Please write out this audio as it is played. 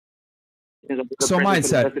So mindset for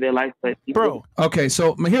the rest of their life, but Bro. Okay,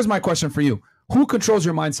 so here's my question for you: who controls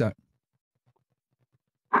your mindset?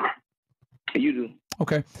 you do.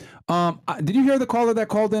 Okay. Did you hear the caller that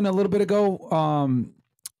called in a little bit ago?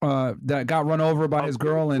 That got run over by his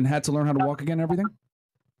girl and had to learn how to walk again and everything?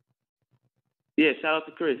 Yeah, shout out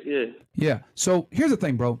to Chris. Yeah. Yeah. So here's the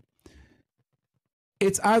thing, bro.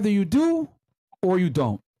 It's either you do or you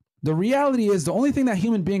don't. The reality is the only thing that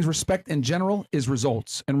human beings respect in general is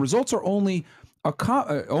results. And results are only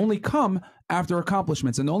come after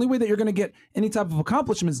accomplishments. And the only way that you're going to get any type of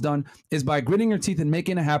accomplishments done is by gritting your teeth and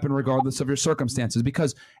making it happen regardless of your circumstances.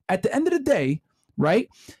 Because at the end of the day, right,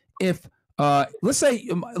 if let's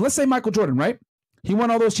say Michael Jordan, right? He won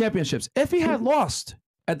all those championships. If he had lost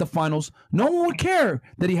at the finals, no one would care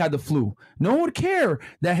that he had the flu. No one would care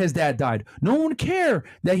that his dad died. No one would care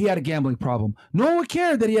that he had a gambling problem. No one would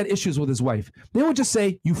care that he had issues with his wife. They would just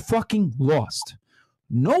say, you fucking lost.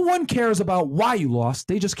 No one cares about why you lost.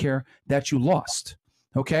 They just care that you lost.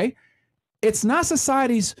 Okay? It's not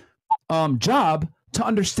society's job to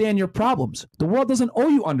understand your problems. The world doesn't owe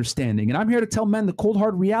you understanding. And I'm here to tell men the cold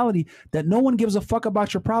hard reality that no one gives a fuck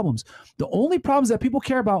about your problems. The only problems that people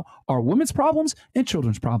care about are women's problems and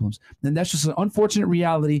children's problems. And that's just an unfortunate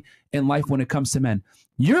reality in life when it comes to men.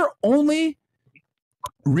 Your only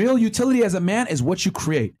real utility as a man is what you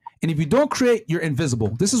create. And if you don't create, you're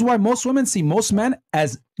invisible. This is why most women see most men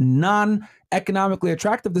as non-economically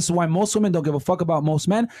attractive. This is why most women don't give a fuck about most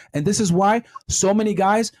men. And this is why so many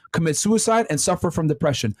guys commit suicide and suffer from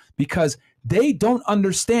depression, because they don't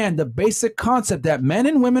understand the basic concept that men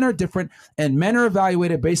and women are different and men are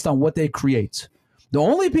evaluated based on what they create. The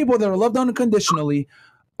only people that are loved unconditionally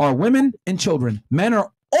are women and children. Men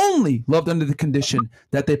are only loved under the condition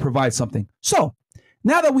that they provide something. So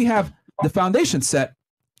now that we have the foundation set,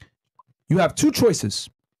 you have two choices.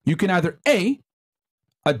 You can either A,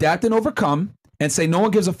 adapt and overcome and say, no one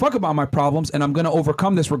gives a fuck about my problems and I'm going to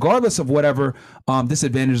overcome this regardless of whatever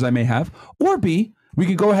disadvantages I may have. Or B, we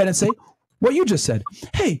can go ahead and say what you just said.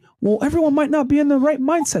 Hey, well, everyone might not be in the right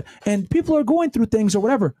mindset and people are going through things or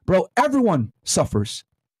whatever. Bro, everyone suffers.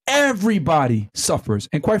 Everybody suffers.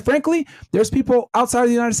 And quite frankly, there's people outside of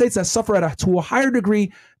the United States that suffer to a higher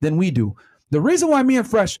degree than we do. The reason why me and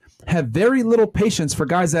Fresh have very little patience for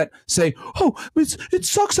guys that say, oh, it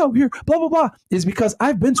sucks out here, blah, blah, blah, is because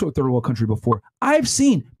I've been to a third world country before. I've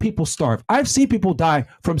seen people starve. I've seen people die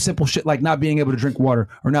from simple shit like not being able to drink water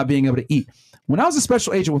or not being able to eat. When I was a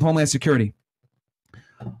special agent with Homeland Security,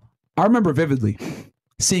 I remember vividly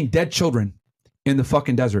seeing dead children in the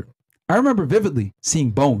fucking desert. I remember vividly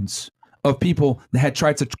seeing bones of people that had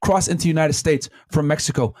tried to cross into the United States from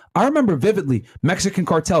Mexico. I remember vividly Mexican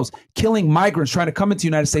cartels killing migrants trying to come into the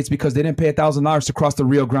United States because they didn't pay $1,000 to cross the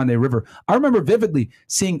Rio Grande River. I remember vividly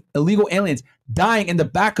seeing illegal aliens dying in the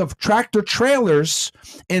back of tractor trailers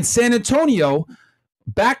in San Antonio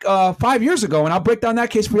back 5 years ago, and I'll break down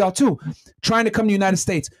that case for y'all too, trying to come to the United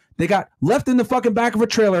States. They got left in the fucking back of a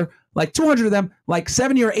trailer, like 200 of them, like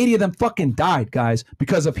 70 or 80 of them fucking died, guys,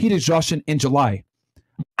 because of heat exhaustion in July.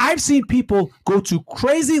 I've seen people go to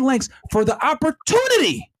crazy lengths for the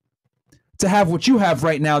opportunity to have what you have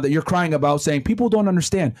right now that you're crying about, saying people don't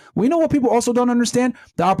understand. Well, you know what people also don't understand?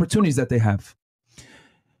 The opportunities that they have.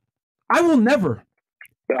 I will never,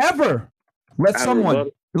 ever let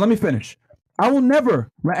someone, let me finish. I will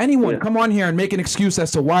never let anyone come on here and make an excuse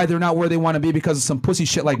as to why they're not where they want to be because of some pussy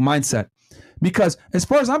shit like mindset. Because as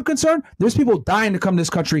far as I'm concerned, there's people dying to come to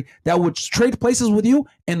this country that would trade places with you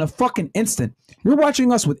in a fucking instant. You're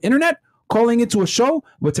watching us with internet, calling into a show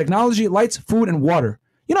with technology, lights, food, and water.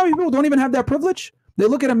 You know how many people don't even have that privilege? They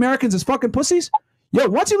look at Americans as fucking pussies. Yo,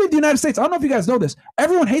 once you leave the United States, I don't know if you guys know this,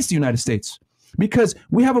 everyone hates the United States because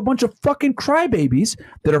we have a bunch of fucking crybabies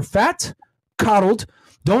that are fat, coddled,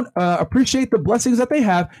 don't appreciate the blessings that they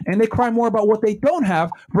have, and they cry more about what they don't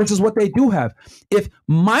have versus what they do have. If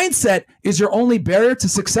mindset is your only barrier to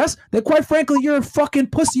success, then quite frankly, you're a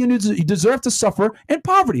fucking pussy and you deserve to suffer in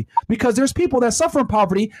poverty, because there's people that suffer in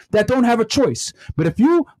poverty that don't have a choice. But if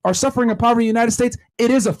you are suffering in poverty in the United States,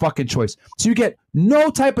 it is a fucking choice. So you get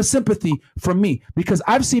no type of sympathy from me, because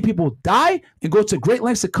I've seen people die and go to great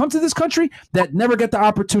lengths to come to this country that never get the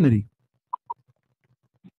opportunity.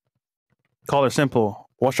 Call it simple.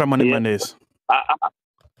 Watch our Monday Mondays. I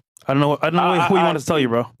don't know who you want to tell you,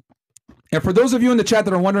 bro. And for those of you in the chat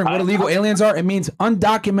that are wondering what illegal aliens are, it means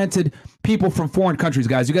undocumented people from foreign countries,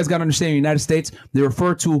 guys. You guys got to understand, in the United States, they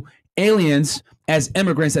refer to aliens as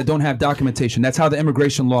immigrants that don't have documentation. That's how the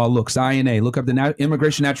immigration law looks. INA. Look up the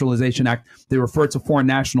Immigration Naturalization Act. They refer to foreign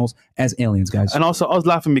nationals as aliens, guys. And also, I was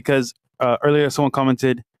laughing because earlier someone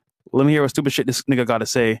commented, let me hear what stupid shit this nigga got to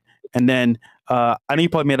say. And then I know you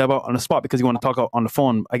probably made that up on the spot because you want to talk on the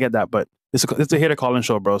phone. I get that, but it's a hater calling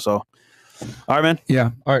show, bro. So, all right, man.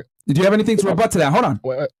 Yeah. All right. Do you have anything to rebut to that? Hold on.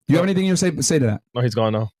 Wait, Do you have anything you say to that? No, he's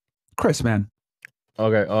gone now. Chris, man.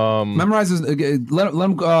 Okay. Memorize his, let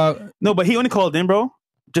him. No, but he only called in, bro,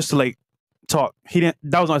 just to like talk. He didn't.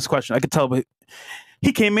 That was not his question. I could tell, but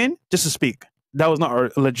he came in just to speak. That was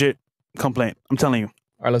not a legit complaint. I'm telling you.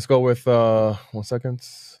 All right, let's go with 1 second.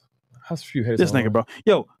 Has a few haters. This nigga, bro.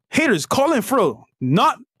 Yo, haters, call in, bro.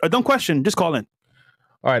 Not a dumb question. Just call in.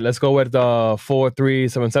 All right, let's go with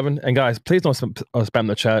 4377. And guys, please don't spam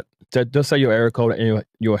the chat. Just say your error code and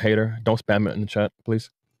you're a hater. Don't spam it in the chat, please.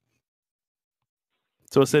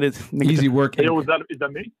 So I said it's easy work. Hey, is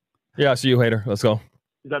that me? Yeah, I see you, hater. Let's go.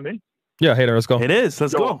 Is that me? Yeah, hater. Let's go. It is.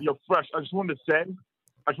 Let's go. Yo, Fresh. I just want to say,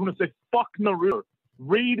 fuck Naruto.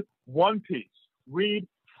 Read One Piece. Read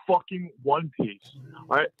fucking One Piece.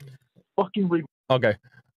 All right, fucking read. Okay.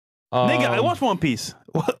 Nigga, I watched One Piece.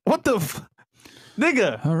 What the?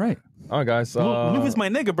 Nigga. All right. All right, guys. Luffy's my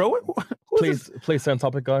nigga, bro. Please send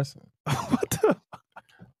topic, guys. What the?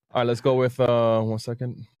 All right, let's go with 1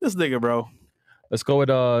 second. This nigga, bro. Let's go with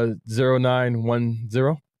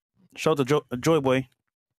 0910. Shout out to Joy Boy.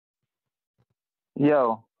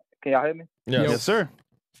 Yo, can y'all hear me? Yes, sir.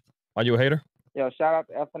 Are you a hater? Yo, shout out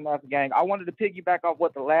to FNF gang. I wanted to piggyback off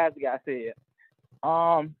what the last guy said.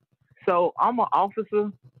 So I'm an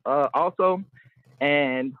officer, also,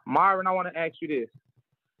 and Myron, I want to ask you this.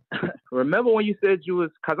 Remember when you said you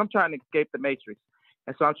was, because I'm trying to escape the Matrix,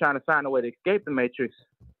 and so I'm trying to find a way to escape the Matrix.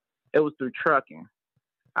 It was through trucking.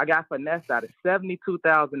 I got finessed out of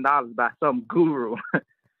 $72,000 by some guru,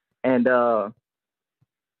 and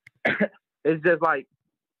it's just like,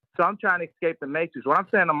 so I'm trying to escape the Matrix. What I'm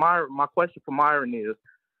saying to Myron, my question for Myron is,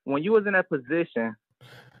 when you was in that position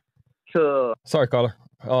to... Sorry, caller.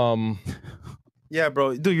 Yeah,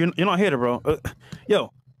 bro. Dude, you're not a hater, bro.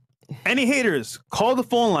 Yo, any haters, call the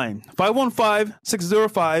phone line.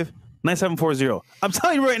 515-605-9740. I'm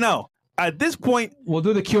telling you right now, at this point... We'll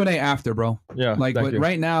do the Q&A after, bro. Yeah, like, but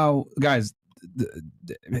right now, guys,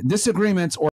 disagreements or